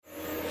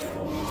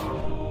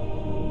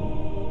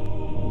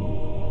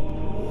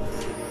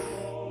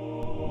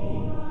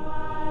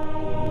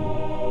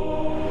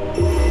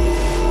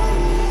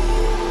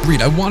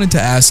Reed, I wanted to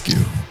ask you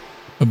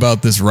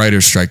about this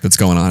writer's strike that's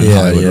going on in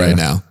Hollywood right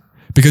now.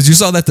 Because you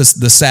saw that the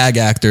SAG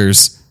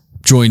actors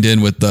joined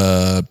in with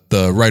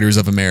the Writers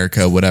of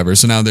America, whatever.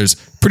 So now there's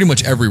pretty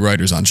much every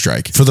writer's on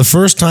strike. For the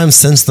first time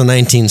since the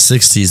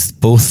 1960s,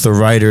 both the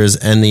writers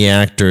and the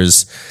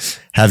actors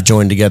have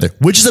joined together,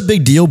 which is a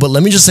big deal. But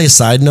let me just say,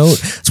 side note,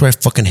 that's why I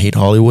fucking hate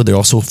Hollywood. They're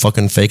all so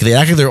fucking fake. They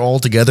act like they're all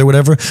together,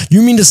 whatever.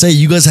 You mean to say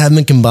you guys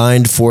haven't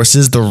combined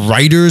forces? The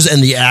writers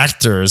and the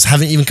actors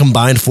haven't even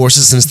combined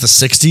forces since the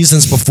 60s,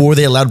 since before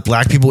they allowed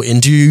black people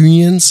into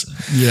unions?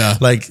 Yeah.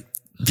 Like,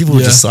 people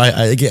just,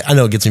 I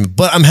know it gets me,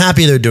 but I'm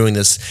happy they're doing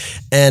this.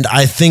 And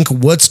I think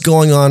what's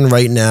going on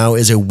right now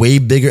is a way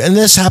bigger, and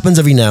this happens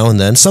every now and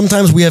then.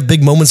 Sometimes we have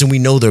big moments and we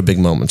know they're big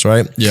moments,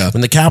 right? Yeah.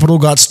 When the Capitol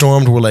got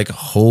stormed, we're like,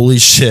 holy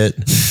shit,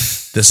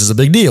 this is a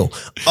big deal.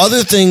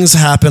 Other things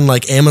happen,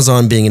 like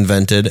Amazon being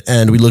invented,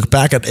 and we look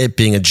back at it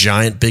being a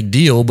giant big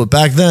deal, but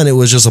back then it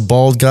was just a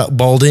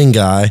balding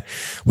guy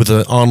with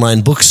an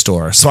online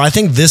bookstore. So I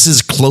think this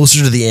is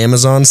closer to the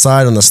Amazon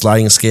side on the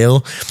sliding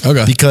scale.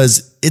 Okay.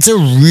 Because it's a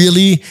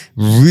really,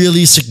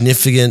 really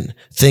significant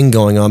thing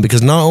going on,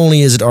 because not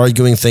only is it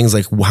arguing things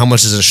like how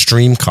much does a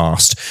stream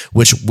cost,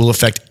 which will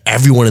affect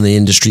everyone in the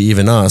industry,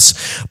 even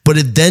us, but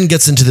it then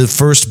gets into the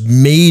first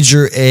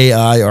major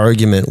AI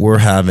argument we're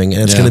having,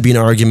 and it's going to be an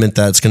argument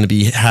that's going to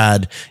be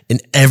had in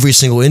every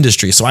single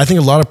industry. So I think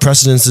a lot of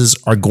precedences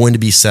are going to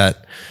be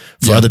set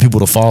for other people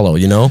to follow,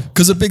 you know?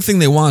 Because a big thing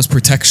they want is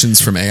protections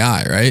from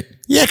AI, right?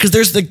 Yeah, because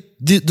there's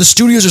the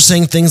studios are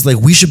saying things like,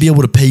 we should be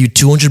able to pay you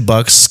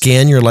 $200,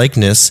 scan your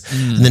likeness,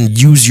 and then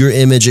use your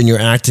image and your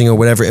acting or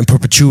whatever in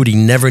perpetuity,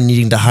 never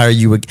needing to hire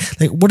you.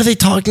 Like, what are they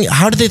talking?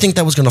 How did they think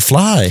that was going to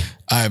fly?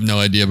 I have no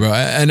idea, bro.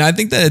 And I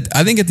think I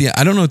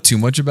don't know too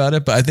much about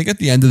it, but I think at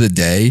the end of the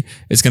day,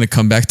 it's going to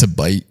come back to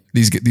bite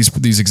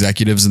these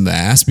executives in the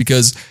ass,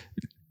 because,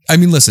 I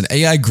mean, listen,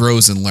 AI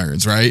grows and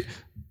learns, right?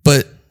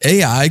 But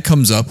AI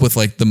comes up with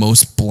like the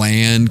most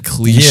bland,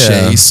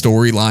 cliche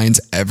storylines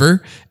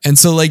ever. And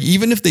so like,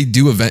 even if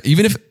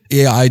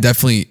AI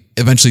definitely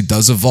eventually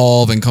does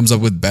evolve and comes up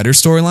with better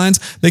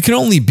storylines, they can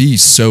only be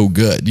so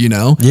good, you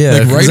know? Yeah.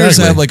 Like writers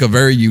have like a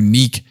very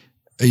unique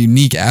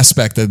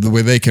aspect of the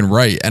way they can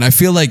write. And I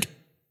feel like,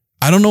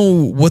 I don't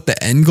know what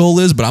the end goal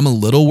is, but I'm a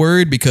little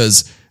worried,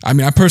 because I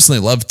mean, I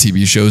personally love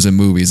TV shows and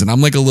movies, and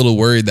I'm like a little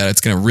worried that it's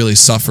going to really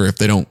suffer if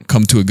they don't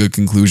come to a good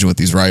conclusion with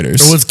these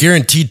writers. Well, it's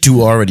guaranteed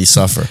to already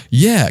suffer.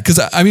 Yeah, because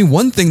I mean,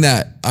 one thing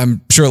that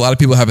I'm sure a lot of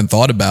people haven't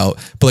thought about,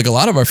 but like a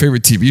lot of our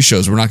favorite TV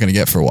shows we're not going to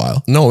get for a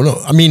while.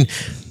 No. I mean,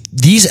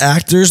 these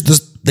actors,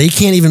 they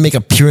can't even make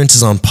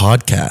appearances on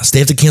podcasts. They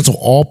have to cancel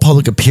all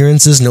public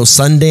appearances. No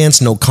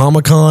Sundance, no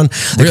Comic-Con.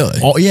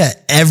 Really?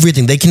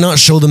 Everything. They cannot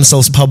show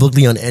themselves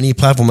publicly on any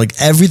platform. Like,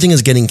 everything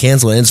is getting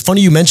canceled. And it's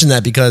funny you mentioned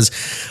that, because,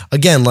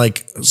 again,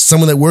 like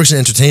someone that works in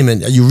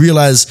entertainment, you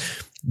realize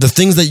the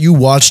things that you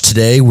watch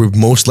today were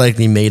most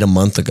likely made a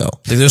month ago.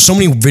 Like, there's so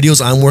many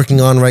videos I'm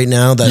working on right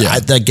now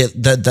that get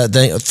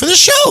for the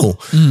show.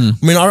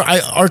 I mean,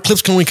 our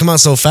clips can only come out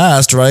so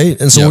fast,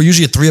 right? And so we're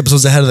usually 3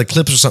 episodes ahead of the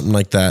clips or something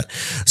like that.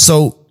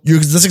 So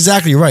that's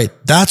exactly right.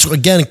 That's,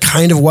 again,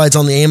 kind of why it's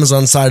on the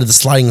Amazon side of the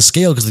sliding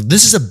scale, because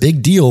this is a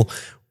big deal.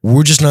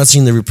 We're just not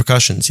seeing the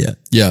repercussions yet.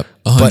 Yeah,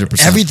 100%.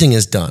 But everything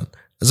is done.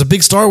 As a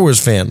big Star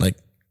Wars fan, like,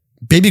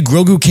 Baby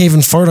Grogu can't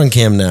even fart on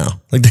cam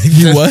now. Like,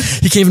 what?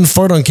 He can't even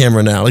fart on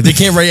camera now. Like, they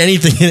can't write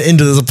anything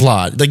into the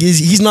plot. Like,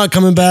 he's not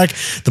coming back.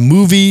 The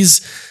movies.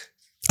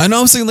 I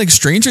know, I'm saying like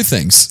Stranger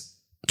Things.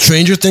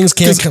 Stranger Things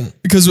can't come.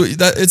 Because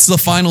it's the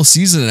final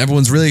season and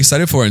everyone's really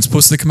excited for it. It's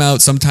supposed to come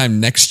out sometime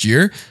next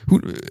year.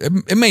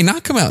 It may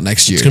not come out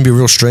next year. It's going to be a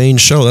real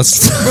strange show.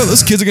 Bro,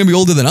 those kids are going to be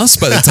older than us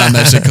by the time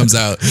that shit comes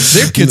out.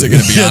 Their kids are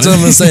going to be on That's it. what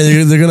I'm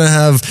saying. They're going to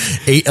have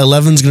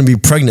 11's going to be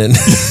pregnant.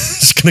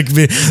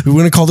 We're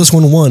going to call this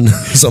one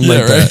something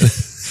like that.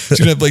 She's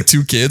going to have like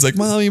 2 kids, like,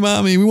 mommy,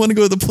 we want to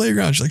go to the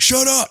playground. She's like,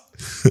 shut up.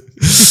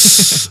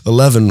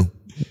 11,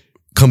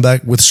 come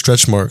back with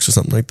stretch marks or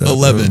something like that.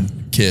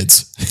 11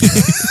 kids.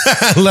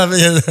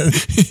 11,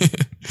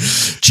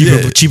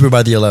 cheaper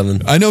by the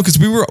 11. I know, because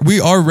we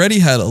already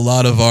had a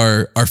lot of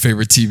our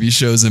favorite TV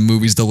shows and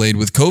movies delayed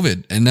with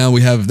COVID, and now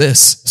we have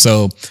this.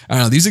 So I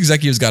don't know. These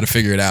executives got to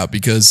figure it out,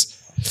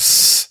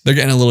 because they're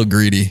getting a little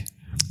greedy.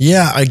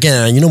 Yeah,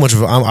 again, you know much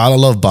of I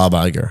love Bob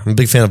Iger. I'm a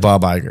big fan of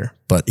Bob Iger,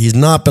 but he's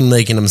not been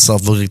making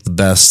himself look like the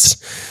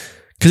best.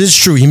 Because it's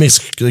true, he makes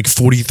like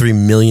 $43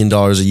 million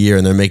a year,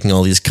 and they're making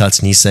all these cuts,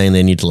 and he's saying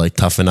they need to like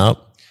toughen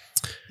up.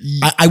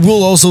 I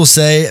will also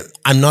say,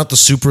 I'm not the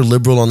super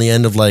liberal on the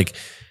end of like,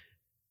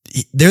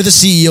 they're the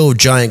CEO of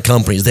giant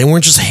companies. They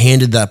weren't just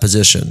handed that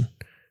position.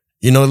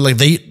 You know, like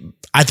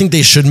I think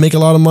they should make a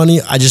lot of money.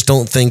 I just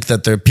don't think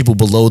that their people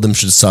below them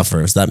should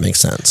suffer, if that makes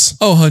sense.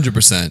 Oh,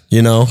 100%.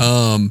 You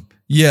know?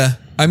 Yeah.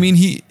 I mean,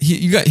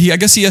 I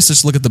guess he has to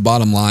just look at the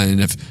bottom line, and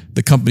if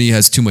the company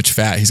has too much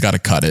fat, he's got to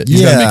cut it.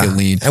 He's got to make it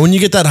lean. And when you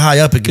get that high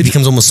up, it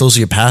becomes almost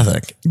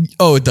sociopathic.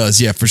 Oh, it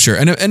does. Yeah, for sure.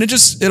 And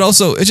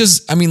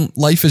I mean,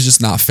 life is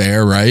just not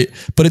fair, right?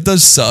 But it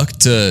does suck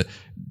to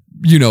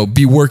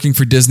be working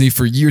for Disney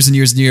for years and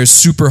years and years,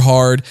 super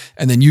hard,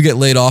 and then you get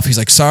laid off. He's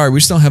like, sorry, we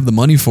just don't have the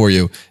money for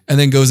you. And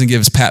then goes and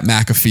gives Pat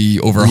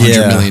McAfee over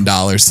 $100 million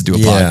to do a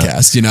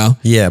podcast,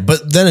 Yeah.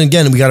 But then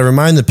again, we got to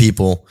remind the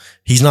people,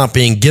 he's not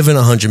being given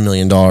 $100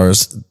 million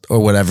or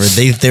whatever.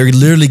 They're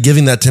literally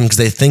giving that to him because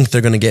they think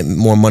they're going to get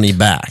more money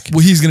back.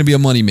 Well, he's going to be a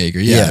moneymaker.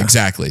 Yeah,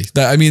 exactly.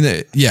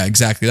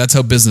 Exactly. That's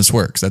how business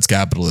works. That's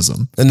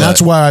capitalism. And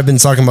that's why I've been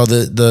talking about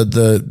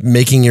the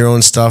making your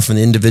own stuff and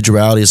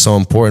individuality is so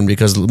important,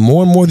 because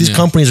more and more of these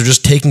companies are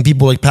just taking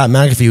people like Pat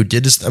McAfee, who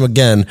did this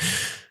again.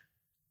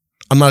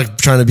 I'm not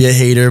trying to be a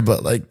hater,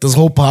 but like this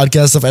whole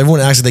podcast stuff, everyone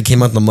acts like they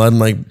came out in the mud. I'm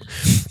like,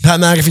 Pat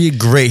McAfee,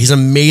 great. He's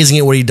amazing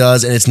at what he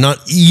does, and it's not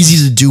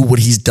easy to do what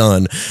he's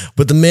done.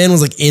 But the man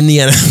was like in the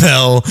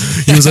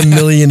NFL. He was a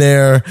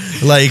millionaire.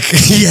 Like,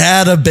 he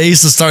had a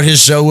base to start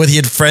his show with. He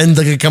had friends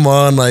that could come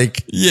on.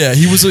 Like, yeah,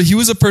 he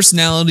was a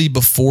personality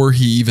before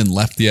he even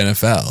left the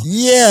NFL.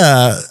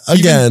 Yeah,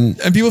 again,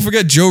 and people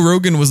forget Joe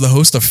Rogan was the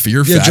host of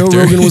Fear Factor. Joe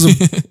Rogan was a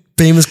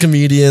famous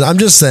comedian. I'm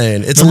just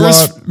saying, it's remember a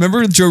lot.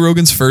 Remember Joe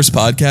Rogan's first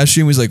podcast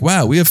stream? He was like,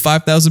 wow, we have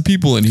 5,000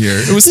 people in here.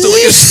 It was still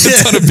like a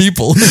ton of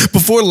people.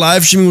 Before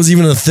live streaming was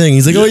even a thing.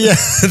 He's like, oh yeah,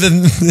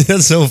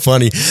 that's so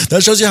funny.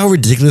 That shows you how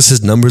ridiculous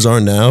his numbers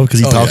are now, because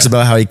he talks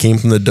about how he came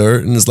from the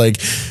dirt, and it's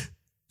like,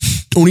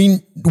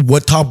 only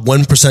what top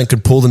 1%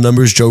 could pull the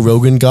numbers Joe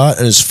Rogan got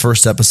in his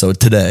first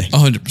episode today.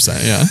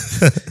 100%, yeah.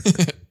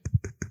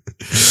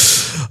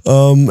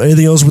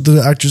 Anything else with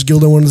the Actors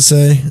Guild I wanted to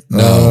say?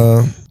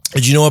 No.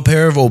 Did you know a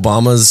pair of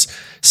Obama's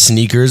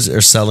sneakers are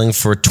selling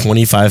for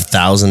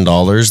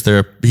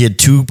 $25,000? He had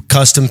 2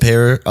 custom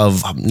pair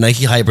of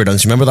Nike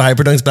Hyperdunks. Remember the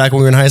Hyperdunks back when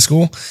we were in high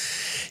school?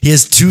 He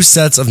has 2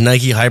 sets of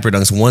Nike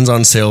Hyperdunks. One's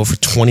on sale for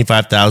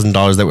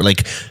 $25,000 that were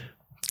like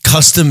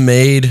custom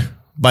made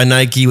by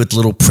Nike with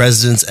little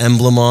president's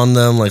emblem on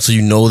them, like, so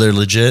they're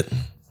legit.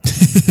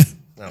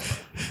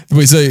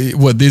 Wait, so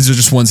what? These are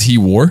just ones he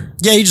wore?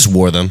 Yeah, he just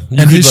wore them.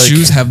 And his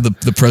shoes have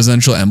the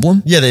presidential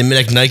emblem? Yeah,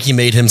 Nike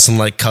made him some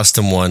like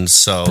custom ones.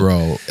 So,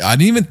 bro, I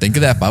didn't even think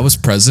of that. If I was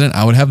president,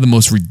 I would have the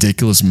most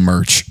ridiculous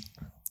merch.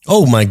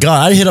 Oh my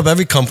God, I'd hit up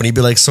every company, be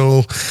like,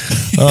 so,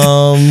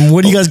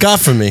 what do you guys got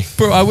for me?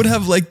 Bro, I would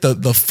have like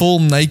the full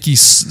Nike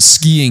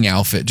skiing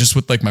outfit just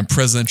with like my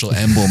presidential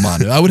emblem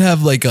on it. I would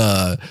have like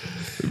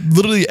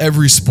literally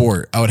every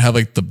sport. I would have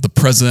like the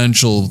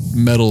presidential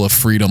Medal of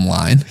Freedom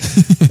line.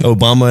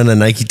 Obama and a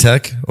Nike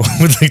Tech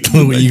with like the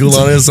little eagle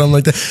on it or something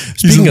like that.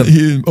 Speaking of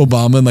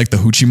Obama and like the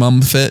Hoochie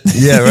Mama fit.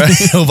 Yeah, right.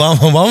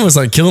 Obama was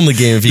like killing the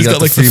game if he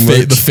got like the free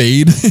merch. The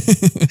fade.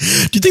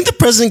 Do you think the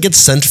president gets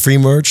sent free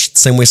merch the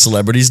same way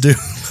celebrities do?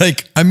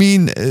 Like, I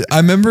mean, I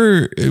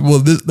remember.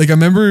 Well,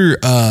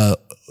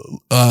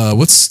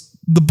 what's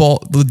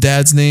the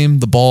dad's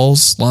name?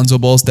 Lonzo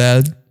Ball's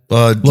dad.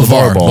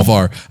 LeVar Ball.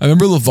 LeVar. I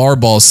remember LeVar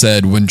Ball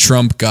said when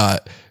Trump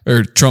tried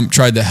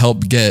to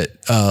help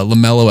get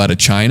LaMelo out of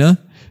China,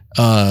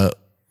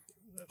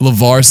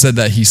 LeVar said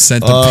that he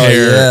sent a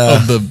pair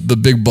of the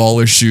big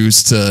baller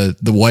shoes to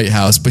the White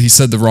House, but he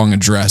said the wrong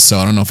address, so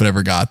I don't know if it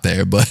ever got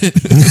there. But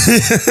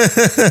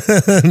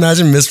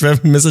imagine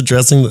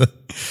misaddressing the.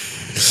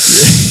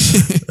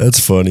 That's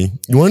funny.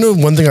 You want to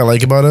know one thing I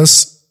like about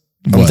us?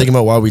 I'm thinking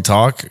about why we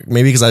talk.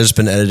 Maybe because I've just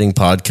been editing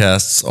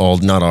podcasts,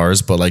 not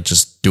ours, but like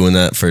just doing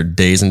that for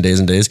days and days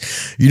and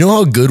days. You know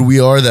how good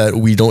we are that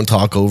we don't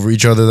talk over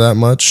each other that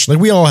much? Like,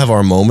 we all have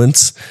our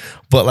moments,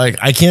 but like,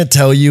 I can't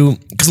tell you,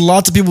 because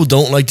lots of people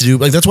don't like to do,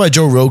 like, that's why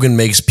Joe Rogan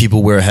makes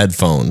people wear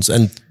headphones,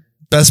 and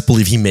best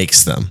believe he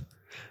makes them.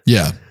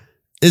 Yeah.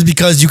 Is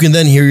because you can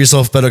then hear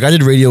yourself better. Like, I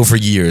did radio for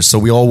years, so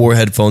we all wore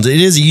headphones.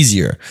 It is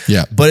easier.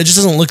 Yeah. But it just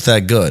doesn't look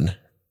that good.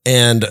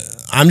 And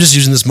I'm just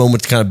using this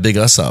moment to kind of big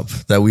us up,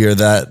 that we are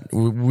that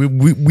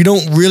we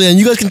don't really, and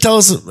you guys can tell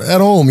us at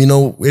home,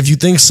 if you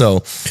think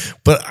so.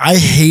 But I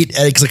hate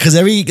edit, because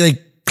every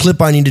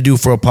clip I need to do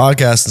for a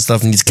podcast and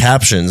stuff needs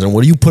captions. And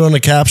what do you put on the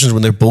captions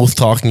when they're both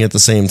talking at the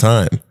same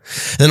time?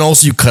 And then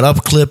also you cut up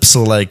clips,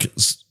 so like,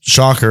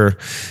 shocker,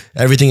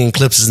 everything in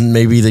clips isn't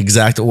maybe the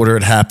exact order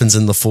it happens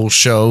in the full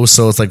show.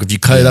 So it's like if you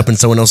cut it up and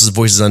someone else's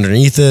voice is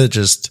underneath it,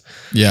 just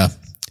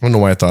I don't know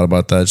why I thought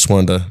about that. I just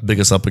wanted to big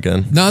us up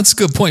again. No, it's a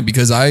good point,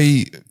 because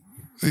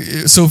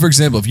so for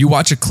example, if you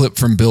watch a clip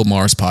from Bill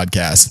Maher's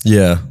podcast,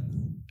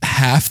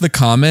 half the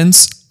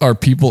comments are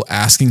people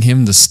asking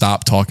him to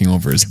stop talking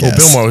over his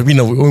guests. Bill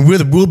Maher,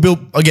 we're Bill,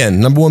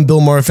 again, number one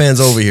Bill Maher fans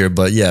over here,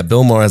 but yeah,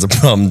 Bill Maher has a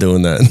problem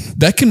doing that.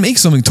 That can make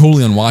something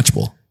totally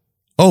unwatchable.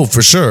 Oh,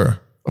 for sure.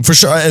 For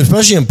sure.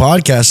 Especially in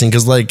podcasting,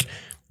 because like,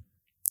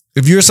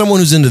 if you're someone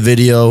who's into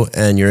video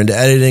and you're into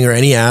editing or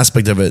any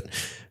aspect of it,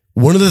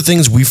 one of the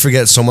things we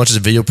forget so much as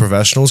video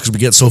professionals, because we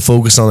get so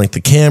focused on like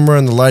the camera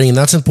and the lighting, and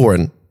that's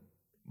important.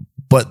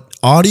 But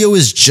audio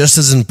is just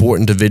as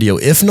important to video,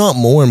 if not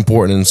more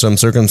important in some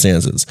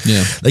circumstances.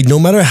 Yeah. Like, no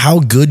matter how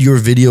good your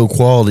video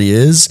quality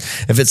is,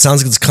 if it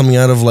sounds like it's coming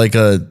out of like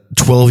a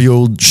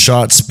 12-year-old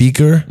shot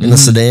speaker in a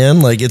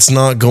sedan, like, it's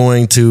not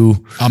going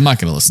to. I'm not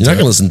going to listen to it. You're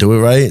not going to listen to it,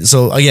 right?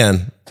 So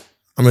again,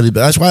 I'm really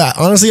bad. That's why,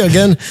 honestly,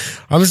 again,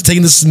 I'm just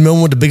taking this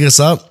moment to big us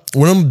up.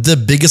 One of the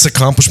biggest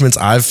accomplishments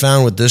I've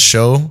found with this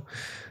show,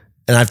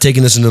 and I've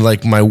taken this into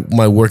like my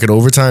work at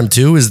Overtime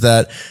too, is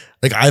that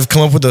like I've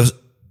come up with a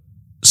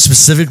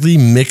specifically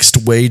mixed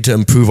way to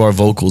improve our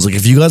vocals. Like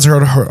if you guys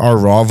heard our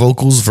raw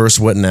vocals versus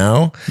what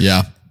now,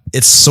 Yeah.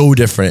 it's so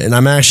different. And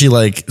I'm actually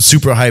like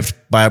super hyped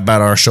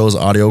about our show's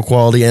audio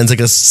quality, and it's like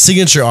a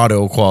signature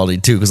audio quality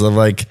too, because I'm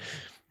like,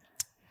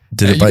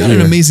 did Hey, it you by got ear.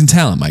 an amazing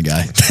talent, my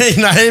guy.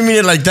 No, I didn't mean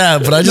it like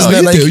that, but I just No,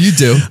 meant you like, do. You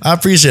do. I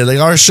appreciate it. Like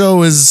our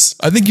show is,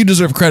 I think you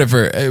deserve credit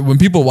for when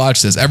people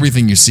watch this.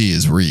 Everything you see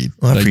is Reed.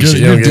 I Like,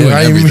 appreciate you're it. doing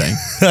I everything.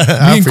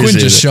 I Me and Quinn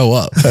appreciate just it. show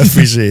up. I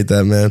appreciate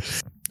that, man.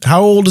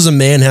 How old does a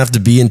man have to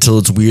be until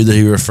it's weird that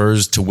he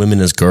refers to women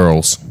as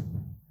girls?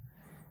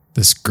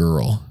 This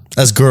girl.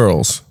 As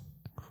girls.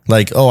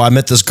 Like, oh, I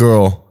met this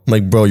girl. I'm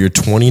like, bro, you're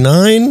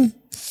 29?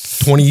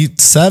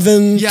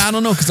 27? Yeah, I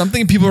don't know, because I'm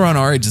thinking people around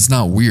our age, it's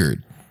not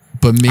weird.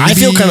 But maybe I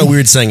feel kind of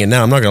weird saying it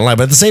now. I'm not going to lie.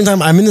 But at the same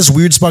time, I'm in this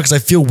weird spot because I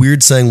feel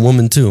weird saying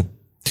woman too.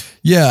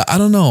 Yeah, I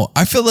don't know.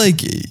 I feel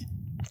like,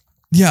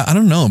 yeah, I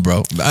don't know,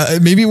 bro.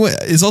 Maybe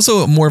it's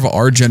also more of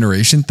our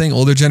generation thing.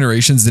 Older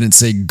generations didn't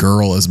say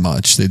girl as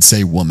much; they'd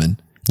say woman.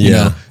 You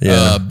know?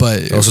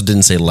 But I also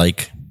didn't say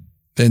like.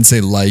 they didn't say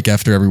like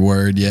after every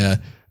word. Yeah,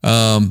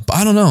 but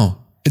I don't know.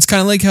 It's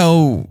kind of like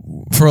how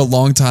for a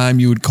long time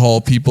you would call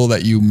people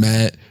that you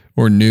met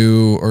or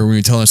knew, or when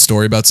you're telling a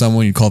story about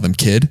someone, you call them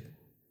kid.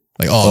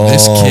 Like,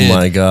 this kid,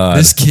 my God.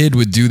 this kid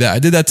would do that. I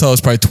did that till I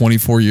was probably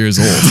 24 years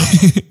old.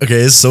 Okay,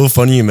 it's so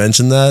funny you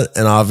mentioned that.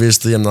 And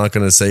obviously, I'm not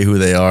going to say who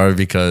they are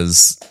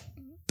because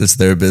it's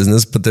their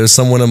business. But there's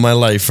someone in my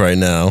life right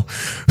now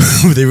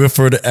who they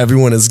refer to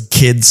everyone as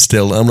kid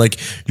still. I'm like,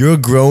 you're a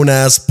grown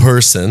ass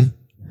person.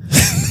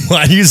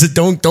 Why use it?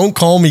 Don't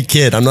call me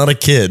kid. I'm not a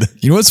kid.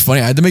 You know what's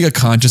funny? I had to make a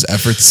conscious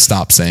effort to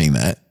stop saying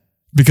that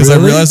because I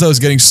Really? realized I was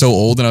getting so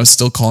old and I was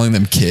still calling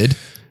them kid.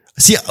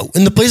 See,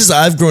 in the places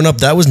I've grown up,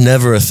 that was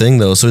never a thing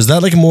though. So is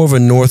that like more of a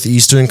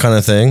northeastern kind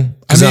of thing?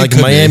 Because I mean, it like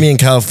could Miami be. and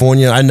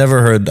California, I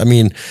never heard. I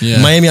mean,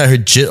 Yeah. Miami, I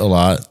heard jit a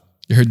lot.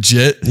 You heard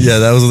jit? Yeah,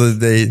 that was what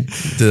they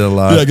did a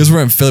lot. Yeah, I guess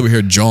we're in Philly. We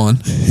hear John.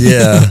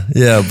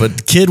 Yeah,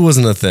 but kid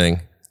wasn't a thing.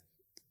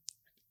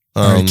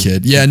 All right,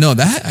 kid. Yeah, no,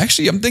 that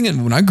actually, I'm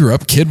thinking when I grew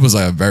up, kid was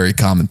like a very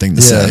common thing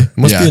to Yeah, say. it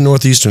must yeah. be a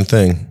northeastern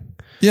thing.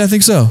 Yeah, I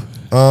think so.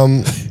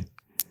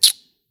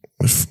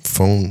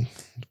 Phone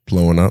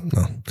blowing up.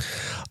 No.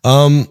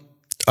 All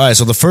right.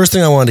 So the first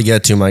thing I wanted to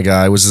get to, my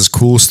guy, was this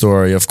cool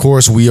story. Of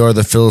course, we are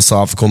the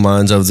philosophical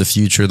minds of the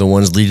future, the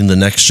ones leading the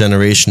next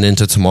generation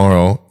into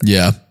tomorrow,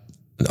 Yeah.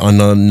 on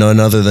none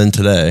other than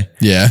today.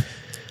 Yeah.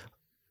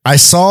 I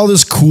saw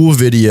this cool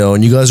video,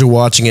 and you guys are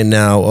watching it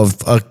now, of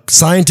a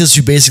scientist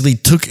who basically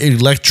took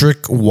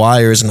electric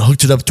wires and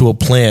hooked it up to a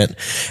plant,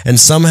 and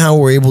somehow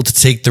were able to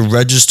take the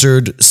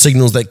registered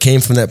signals that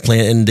came from that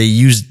plant, and they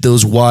used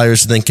those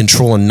wires to then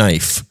control a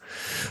knife.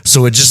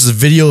 So it's just a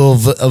video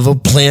of a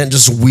plant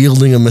just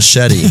wielding a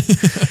machete.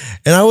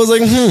 And I was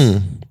like,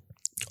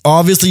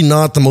 obviously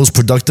not the most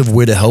productive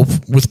way to help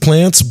with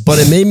plants, but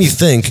it made me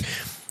think,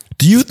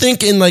 do you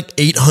think in like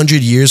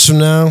 800 years from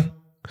now,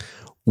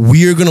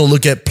 we're going to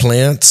look at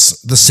plants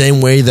the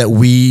same way that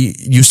we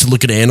used to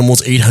look at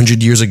animals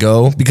 800 years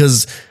ago?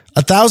 Because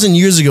 1,000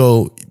 years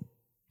ago,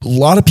 a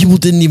lot of people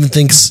didn't even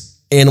think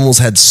animals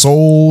had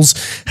souls,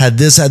 had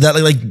this, had that.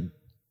 Like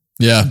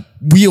Yeah.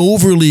 we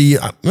overly,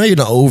 maybe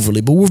not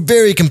overly, but we're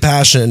very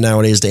compassionate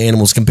nowadays to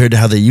animals compared to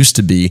how they used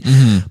to be.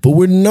 But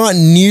we're not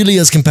nearly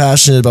as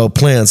compassionate about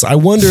plants. I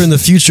wonder in the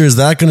future, is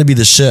that going to be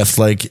the shift?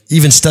 Like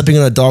even stepping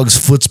on a dog's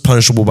foot's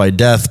punishable by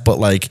death, but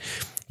like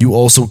you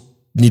also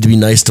need to be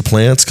nice to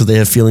plants because they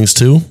have feelings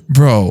too.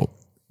 Bro,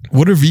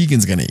 what are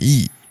vegans going to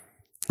eat?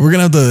 We're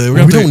going to have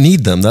to... We don't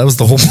need them. That was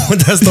the whole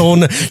point. That's the whole.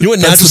 You know what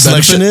natural the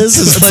benefit. selection is?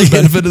 It's That's the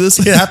benefit of this?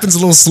 It happens a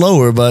little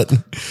slower, but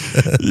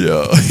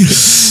Yeah.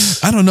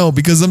 I don't know,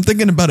 because I'm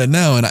thinking about it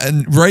now,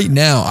 and right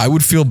now I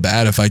would feel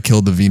bad if I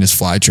killed the Venus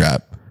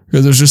flytrap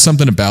because there's just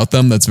something about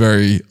them that's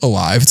very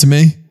alive to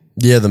me.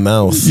 yeah, the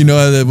mouth. You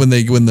know, when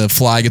the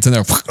fly gets in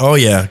there, Oh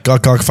yeah,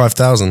 Gawk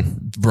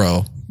 5000.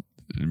 bro,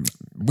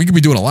 we could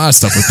be doing a lot of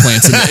stuff with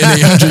plants in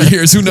 800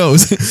 years. Who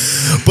knows?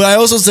 But I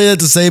also say that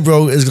to say,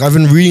 bro, is I've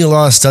been reading a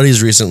lot of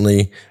studies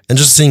recently and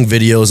just seeing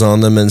videos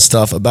on them and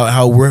stuff about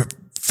how we're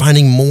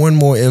finding more and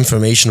more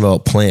information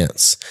about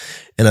plants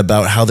and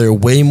about how they're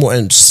way more,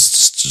 and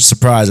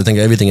surprise, I think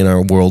everything in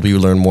our world we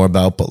learn more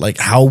about, but like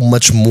how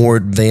much more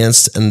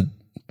advanced and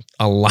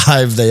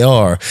alive they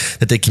are,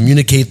 that they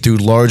communicate through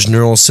large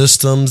neural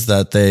systems,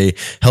 that they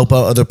help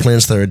out other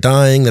plants that are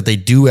dying, that they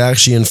do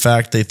actually, in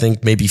fact, they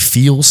think maybe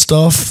feel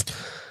stuff,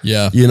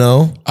 Yeah. you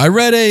know? I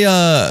read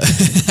I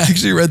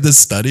actually read this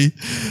study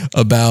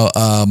about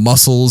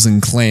mussels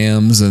and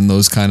clams and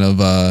those kind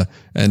of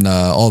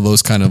all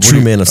those kind of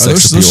True man of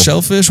sex those appeal.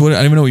 shellfish. What, I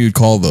don't even know what you'd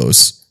call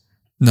those.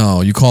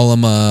 No, you call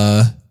them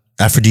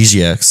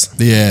Aphrodisiacs.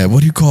 yeah. What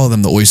do you call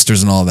them? The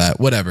oysters and all that.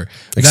 Whatever.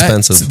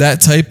 Expensive.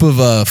 That type of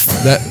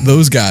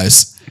those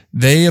guys.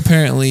 They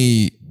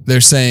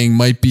they're saying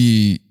might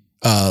be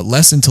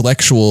less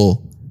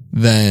intellectual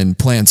than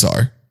plants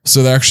are.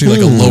 So they're actually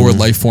like a lower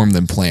life form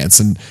than plants.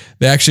 And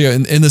they actually,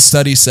 in the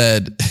study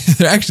said,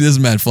 they're actually, this is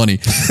mad funny.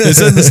 They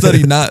said in the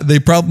study, they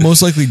probably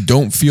most likely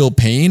don't feel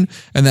pain,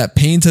 and that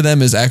pain to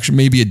them is actually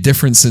maybe a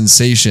different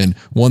sensation,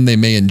 one they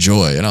may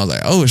enjoy. And I was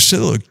like, oh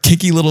shit, little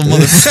kicky little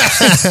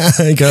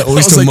motherfucker. You got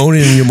oyster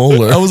ammonia in your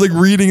molar. I was like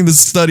reading the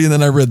study, and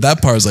then I read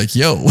that part. I was like,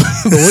 yo,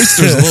 the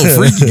oyster's a little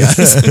freaky,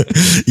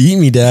 guys. Eat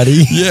me,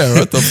 daddy. Yeah,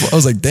 what the fuck? I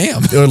was like,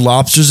 damn. Are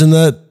lobsters in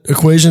that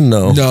equation?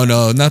 No,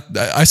 not.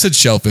 I said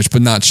shellfish,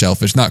 but not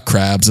shellfish, not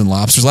crabs and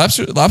lobsters.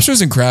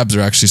 Lobsters and crabs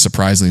are actually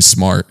surprisingly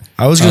smart.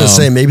 I was gonna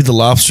say maybe the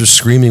lobster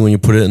screaming when you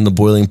put it in the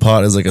boiling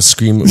pot is like a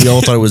scream. We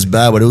all thought it was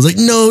bad, but it was like,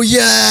 no,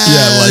 yes.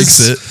 Yeah, it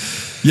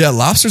likes it. Yeah,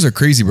 lobsters are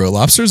crazy, bro.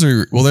 Lobsters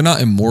are, well, they're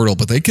not immortal,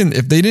 but they can,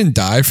 if they didn't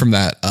die from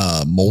that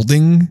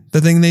molding,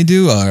 the thing they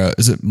do,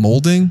 is it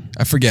molding?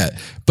 I forget.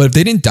 But if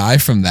they didn't die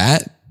from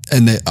that,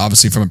 and they,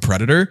 obviously from a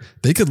predator,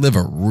 they could live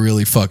a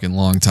really fucking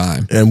long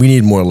time. And we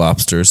need more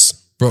lobsters.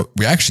 Bro,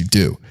 we actually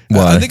do.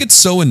 Why? I think it's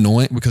so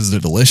annoying because they're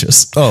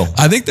delicious. Oh.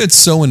 I think that's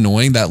so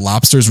annoying that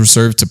lobsters were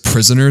served to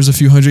prisoners a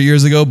few hundred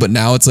years ago, but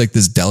now it's like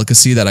this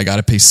delicacy that I got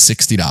to pay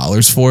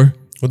 $60 for.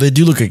 Well, they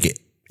do look like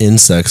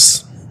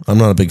insects. I'm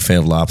not a big fan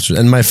of lobsters.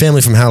 And my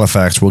family from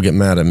Halifax will get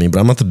mad at me, but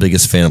I'm not the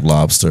biggest fan of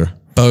lobster.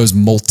 But it was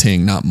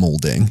molting, not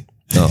molding.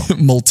 Oh.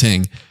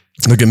 Molting.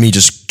 Look at me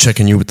just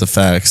checking you with the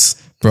facts.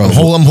 Bro,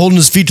 I'm holding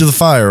his feet to the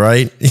fire,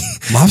 right?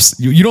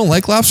 Lobster, you don't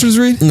like lobsters,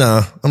 Reed?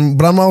 No,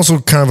 but I'm also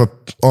kind of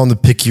on the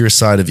pickier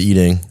side of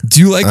eating.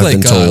 Do you like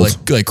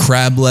like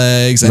crab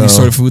legs, any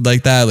sort of food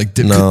like that? Like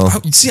dip, no.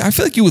 See, I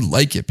feel like you would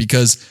like it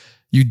because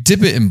you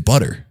dip it in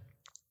butter.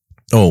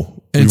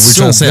 Oh, and we're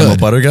trying to say I'm a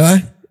butter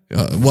guy?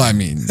 Well, I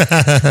mean, we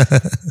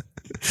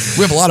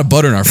have a lot of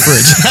butter in our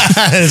fridge.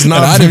 It's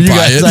not for you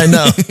guys, I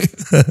know.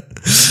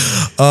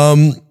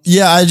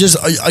 Yeah,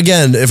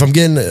 again, if I'm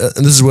getting,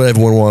 and this is what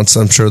everyone wants,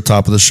 I'm sure,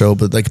 top of the show,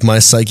 but like my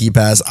psyche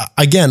pass,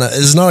 again,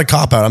 it's not a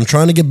cop out. I'm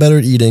trying to get better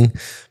at eating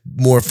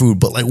more food,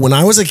 but like when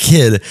I was a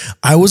kid,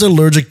 I was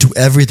allergic to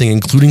everything,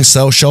 including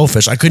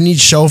shellfish. I couldn't eat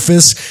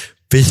shellfish.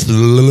 Put it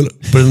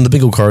in the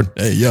bingo card.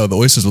 Hey, yo, the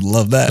oysters would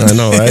love that. I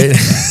know, right?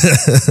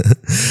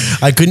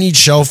 I couldn't eat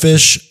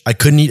shellfish. I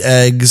couldn't eat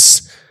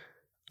eggs.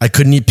 I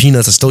couldn't eat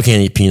peanuts. I still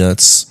can't eat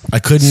peanuts. I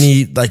couldn't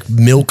eat like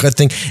milk, I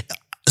think.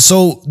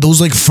 So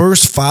those like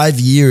first 5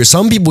 years,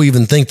 some people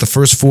even think the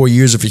first 4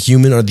 years of a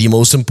human are the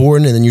most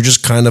important. And then you're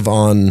just kind of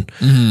on,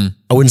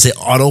 I wouldn't say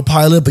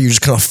autopilot, but you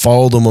just kind of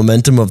follow the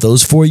momentum of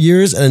those 4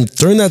 years. And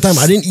during that time,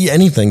 I didn't eat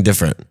anything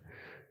different.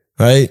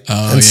 Right.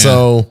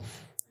 So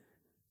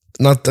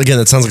not, again,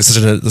 it sounds like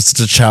such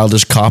a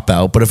childish cop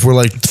out, but if we're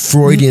like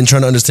Freudian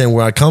trying to understand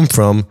where I come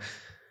from,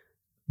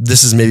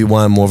 this is maybe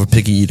why I'm more of a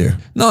picky eater.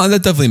 No,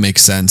 that definitely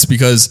makes sense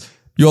because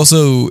you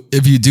also,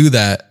 if you do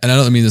that, and I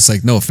don't mean this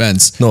like no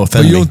offense,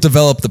 but you don't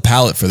develop the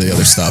palate for the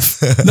other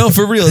stuff. No,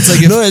 for real. It's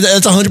like, no,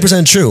 it's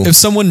 100% true. If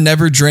someone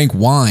never drank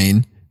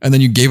wine and then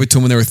you gave it to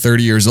them when they were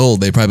 30 years old,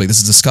 they probably like, this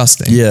is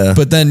disgusting. Yeah.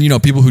 But then,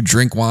 people who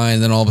drink wine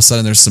and then all of a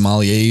sudden they're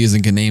sommeliers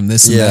and can name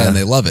this and that and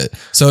they love it.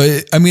 So,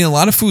 a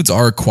lot of foods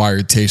are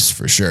acquired tastes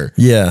for sure.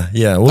 Yeah.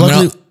 Yeah.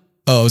 Well,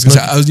 I was going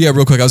to say,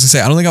 real quick, I was going to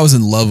say, I don't think I was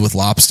in love with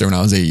lobster when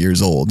I was 8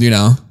 years old,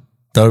 That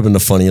would have been a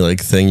funny like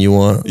thing you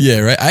want. Yeah,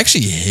 right. I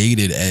actually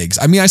hated eggs.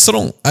 I mean,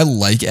 I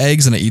like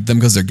eggs and I eat them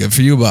because they're good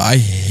for you, but I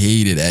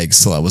hated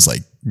eggs till I was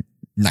like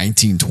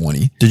 19,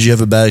 20. Did you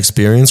have a bad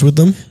experience with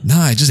them? No,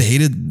 I just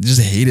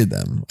hated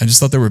them. I just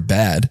thought they were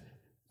bad.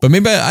 But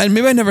maybe I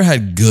never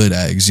had good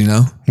eggs,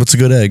 What's a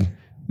good egg?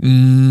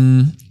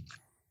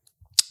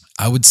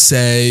 I would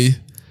say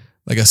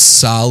like a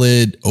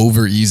solid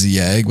over easy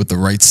egg with the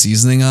right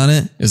seasoning on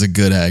it is a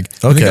good egg.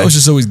 Okay. I think I was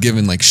just always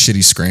given like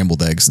shitty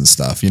scrambled eggs and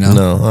stuff,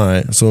 No, all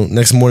right. So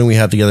next morning we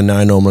have together. Now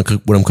I know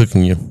what I'm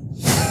cooking you.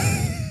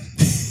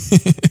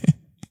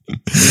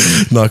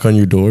 Knock on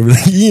your door.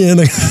 Yeah,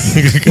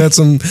 I got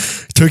some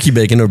turkey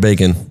bacon or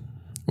bacon.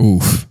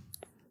 Oof.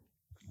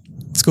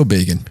 Let's go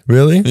bacon.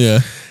 Really? Yeah.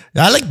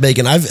 I like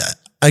bacon.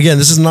 Again,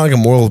 this is not like a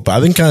moral, but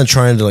I've been kind of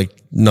trying to like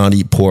not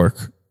eat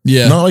pork.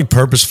 Yeah. Not like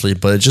purposefully,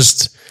 but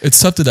it's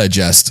tough to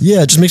digest.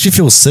 Yeah, it just makes me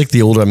feel sick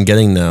the older I'm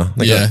getting now.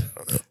 Like yeah.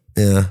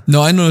 Yeah.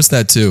 No, I noticed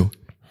that too.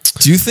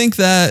 Do you think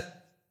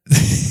that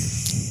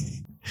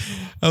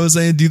I was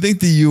saying, do you think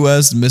the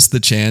US missed the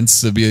chance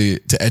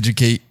to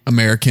educate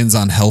Americans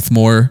on health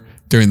more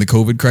during the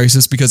COVID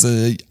crisis? Because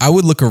I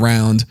would look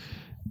around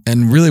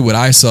and really what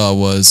I saw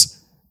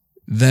was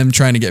them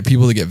trying to get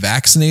people to get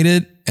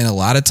vaccinated and a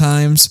lot of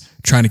times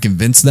trying to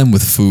convince them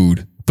with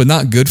food. But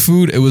not good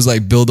food. It was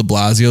like Bill de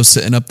Blasio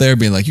sitting up there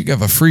being like, you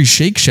have a free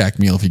Shake Shack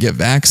meal if you get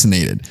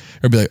vaccinated.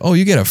 Or be like, oh,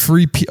 you get a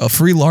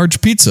free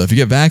large pizza if you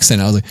get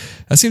vaccinated. I was like,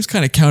 that seems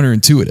kind of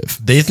counterintuitive.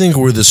 They think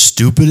we're the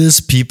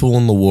stupidest people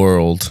in the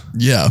world.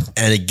 Yeah.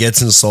 And it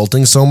gets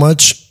insulting so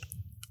much.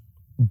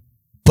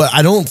 But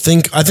I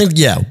think,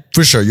 yeah,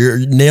 for sure. You're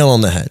nail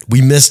on the head.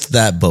 We missed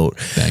that boat.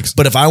 Thanks.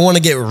 But if I want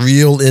to get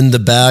real in the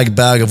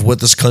bag of what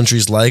this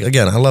country's like,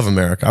 again, I love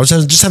America. I was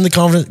just having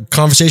the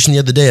conversation the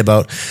other day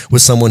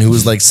with someone who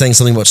was like saying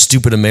something about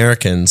stupid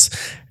Americans.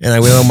 And I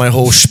went on my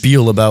whole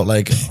spiel about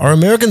like, are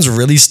Americans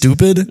really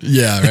stupid?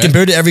 Yeah, Like, right.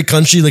 compared to every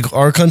country, like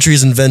our country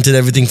has invented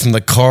everything from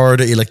the car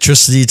to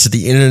electricity to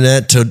the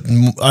internet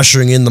to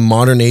ushering in the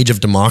modern age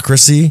of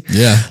democracy.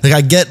 Yeah. Like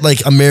I get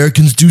like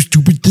Americans do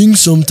stupid things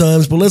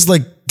sometimes, but let's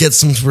like get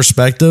some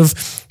perspective.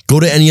 Go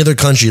to any other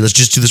country. Let's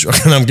just do this.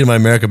 I'm getting my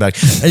America back.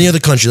 Any other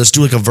country. Let's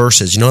do like a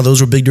versus. You know, those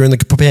were big during the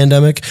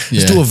pandemic.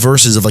 Let's do a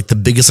versus of like the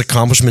biggest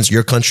accomplishments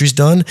your country's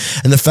done.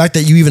 And the fact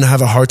that you even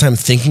have a hard time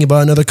thinking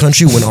about another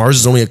country when ours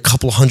is only a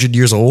couple hundred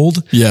years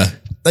old. Yeah.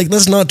 Like,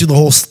 let's not do the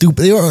whole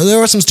stupid. There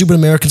are some stupid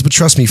Americans, but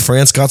trust me,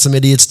 France got some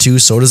idiots too.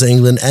 So does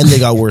England, and they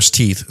got worse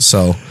teeth.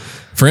 So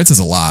France is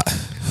a lot.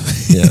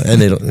 yeah,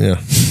 and they don't.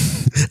 Yeah.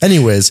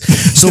 Anyways,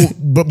 so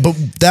but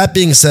that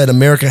being said,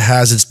 America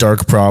has its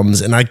dark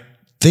problems, and I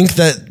think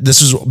that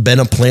this has been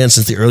a plan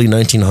since the early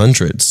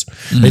 1900s.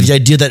 Like the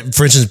idea that,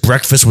 for instance,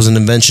 breakfast was an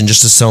invention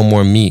just to sell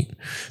more meat.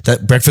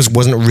 That breakfast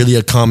wasn't really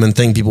a common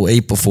thing people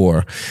ate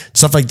before.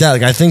 Stuff like that.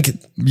 Like I think,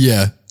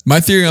 Yeah.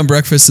 My theory on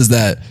breakfast is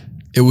that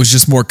it was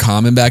just more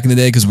common back in the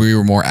day because we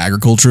were more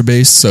agriculture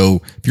based.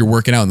 So if you're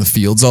working out in the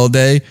fields all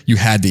day, you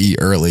had to eat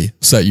early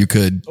so that you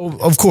could.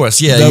 of course,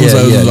 yeah, That was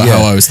yeah.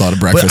 how I always thought of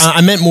breakfast. But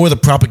I meant more the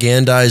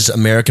propagandized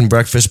American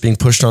breakfast being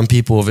pushed on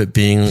people of it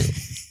being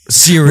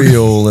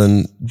cereal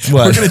and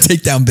what? We're going to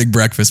take down big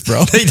breakfast,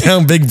 bro. Take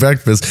down big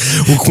breakfast.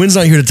 Well, Quinn's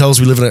not here to tell us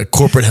we live in a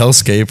corporate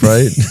hellscape,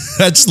 right?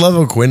 I just love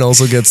how Quinn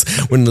also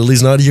gets, when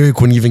Lily's not here,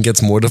 Quinn even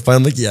gets mortified.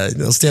 I'm like, yeah,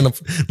 I'll stand up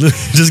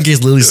just in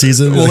case Lily sees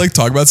him. We'll like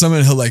talk about something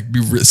and he'll like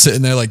be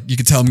sitting there, like you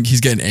can tell him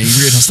he's getting angry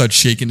and he'll start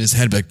shaking his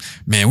head, be like,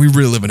 man, we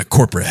really live in a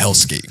corporate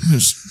hellscape.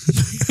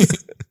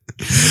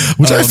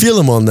 Which I feel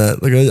him on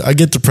that. Like I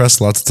get depressed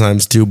lots of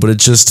times too, but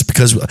it's just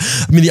because,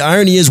 I mean, the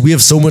irony is we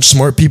have so much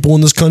smart people in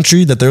this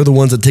country that they're the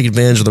ones that take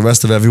advantage of the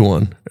rest of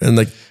everyone. And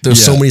like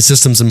there's so Yeah. many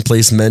systems in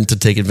place meant to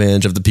take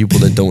advantage of the people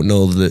that don't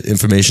know the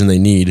information they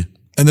need.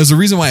 And there's a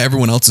reason why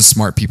everyone else's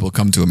smart people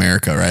come to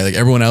America, right? Like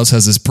everyone else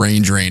has this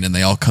brain drain and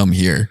they all come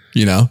here,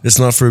 you know? It's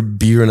not for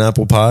beer and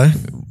apple pie.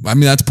 I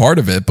mean, that's part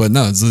of it, but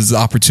no, it's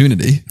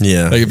opportunity.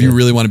 Yeah. Like if you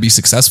really want to be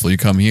successful, you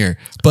come here.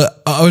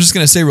 But I was just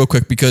going to say real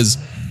quick, because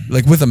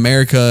like with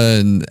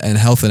America and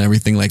health and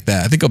everything like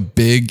that, I think a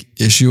big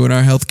issue in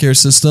our healthcare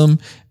system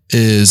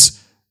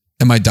is,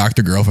 and my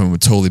doctor girlfriend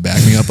would totally back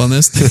me up on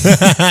this.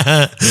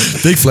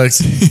 Big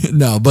flex.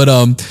 No, but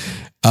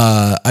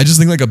I just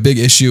think like a big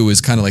issue is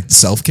kind of like the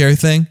self-care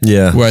thing.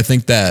 Yeah. Where I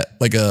think that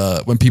like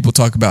when people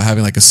talk about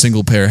having like a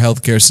single payer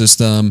healthcare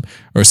system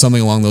or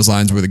something along those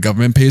lines where the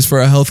government pays for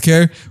our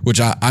healthcare,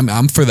 which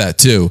I'm for that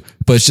too.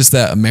 But it's just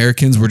that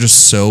Americans were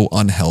just so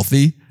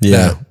unhealthy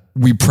that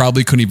we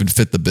probably couldn't even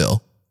fit the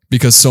bill.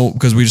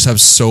 Because we just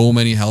have so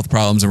many health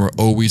problems and we're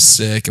always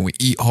sick and we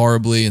eat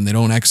horribly and they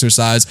don't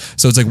exercise.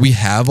 So it's like we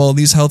have all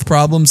these health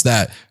problems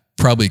that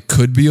probably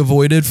could be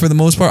avoided for the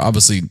most part.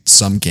 Obviously,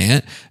 some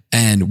can't.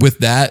 And with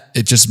that,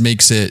 it just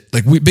makes it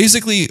like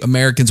basically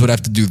Americans would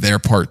have to do their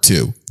part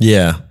too.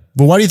 Yeah.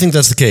 But why do you think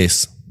that's the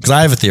case? Because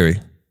I have a theory.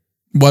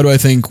 Why do I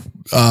think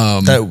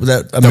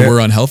that we're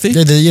unhealthy?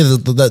 Yeah,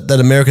 that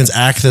Americans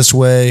act this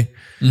way,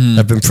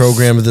 have been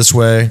programmed this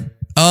way.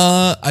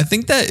 I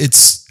think that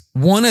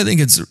I think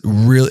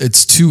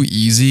it's too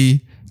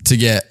easy to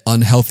get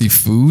unhealthy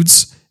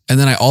foods. And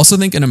then I also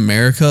think in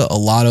America, a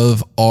lot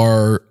of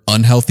our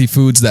unhealthy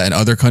foods that in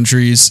other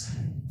countries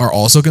are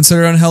also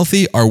considered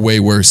unhealthy are way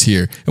worse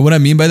here. And what I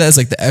mean by that is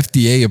like the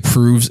FDA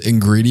approves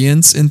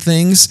ingredients in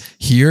things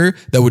here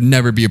that would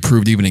never be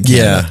approved even in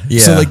Canada.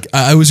 Yeah. So like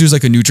I always use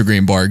like a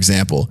Nutri-Grain bar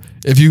example.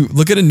 If you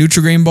look at a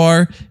Nutri-Grain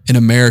bar in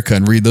America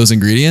and read those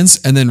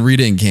ingredients and then read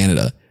it in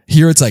Canada,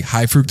 here it's like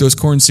high fructose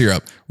corn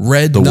syrup,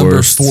 red number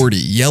worst. 40,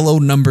 yellow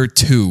number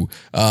 2,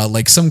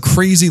 like some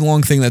crazy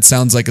long thing that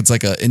sounds like it's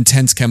like an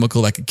intense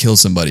chemical that could kill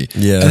somebody.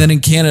 Yeah. And then in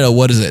Canada,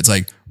 what is it? It's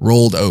like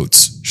rolled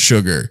oats,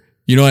 sugar.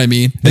 You know what I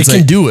mean? They It's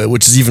can like, do it,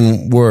 which is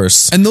even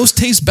worse. and those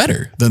taste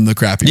better than the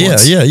crappy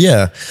ones.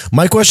 Yeah.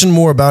 My question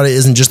more about it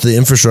isn't just the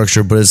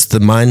infrastructure, but it's the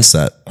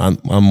mindset. I'm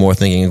more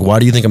thinking, why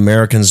do you think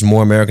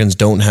more Americans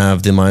don't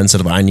have the mindset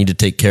of I need to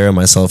take care of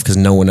myself because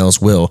no one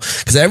else will?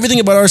 Because everything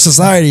about our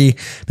society,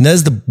 and that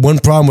is the one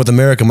problem with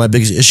America. My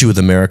biggest issue with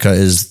America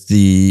is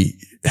the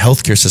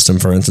healthcare system,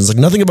 for instance. Like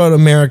nothing about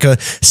America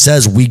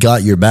says we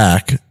got your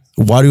back.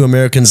 Why do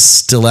Americans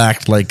still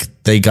act like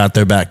they got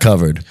their back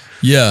covered?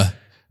 Yeah.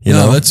 You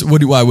know? that's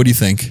why? What do you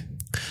think?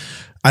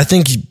 I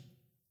think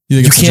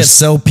you can't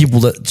sell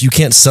people that you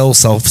can't sell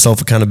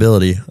self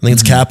accountability. I think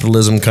it's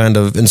capitalism kind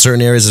of in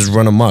certain areas is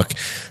run amok.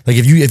 Like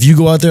if you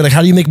go out there, like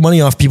how do you make money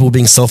off people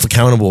being self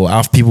accountable,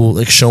 off people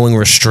like showing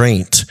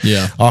restraint,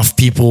 off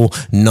people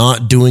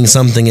not doing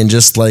something and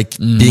just like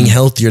being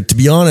healthier? To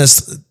be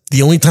honest,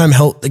 the only time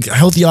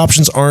healthy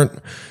options aren't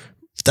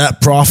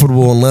that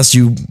profitable unless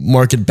you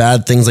market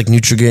bad things like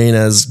Nutri-Grain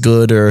as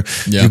good or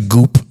you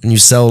Goop and you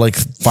sell like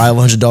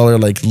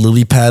 $500 like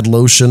lily pad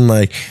lotion.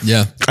 Like,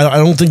 I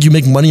don't think you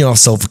make money off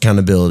self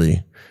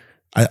accountability.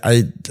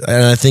 I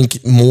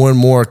think more and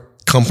more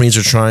companies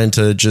are trying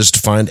to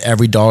just find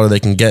every dollar they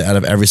can get out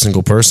of every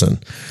single person.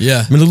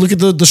 Yeah. I mean, look at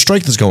the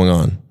strike that's going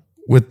on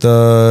with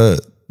the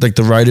like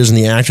the writers and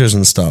the actors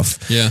and stuff.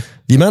 Yeah.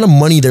 The amount of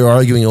money they're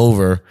arguing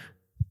over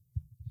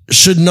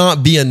should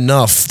not be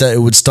enough that it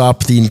would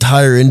stop the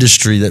entire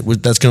industry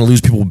that's going to lose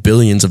people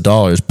billions of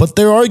dollars. But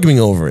they're arguing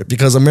over it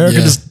because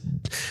America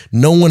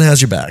no one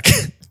has your back.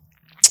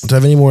 Do I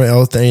have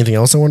anything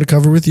else I want to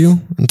cover with you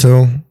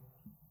until?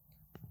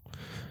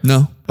 No.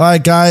 All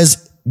right,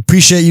 guys.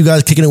 Appreciate you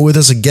guys kicking it with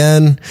us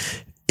again.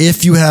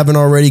 If you haven't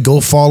already,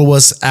 go follow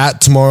us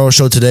at Tomorrow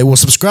Show Today. We'll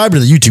subscribe to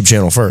the YouTube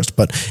channel first.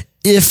 But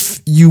if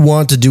you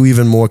want to do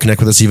even more, connect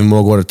with us even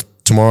more, go to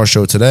Tomorrow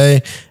Show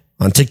Today.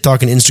 On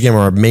TikTok and Instagram are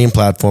our main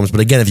platforms. But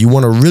again, if you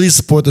want to really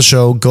support the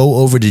show, go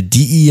over to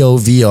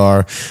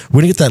DEOVR. We're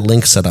going to get that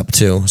link set up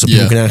too. So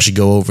people can actually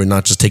go over and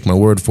not just take my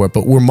word for it.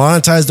 But we're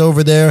monetized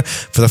over there.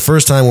 For the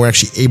first time, we're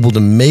actually able to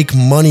make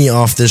money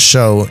off this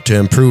show to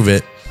improve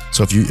it.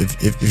 So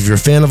if you're a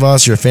fan of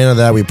us, you're a fan of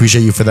that, we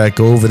appreciate you for that.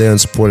 Go over there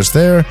and support us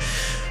there.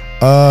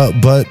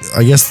 But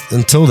I guess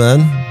until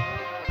then,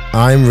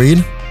 I'm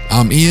Reed.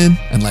 I'm Ian.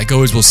 And like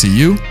always, we'll see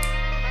you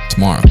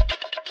tomorrow.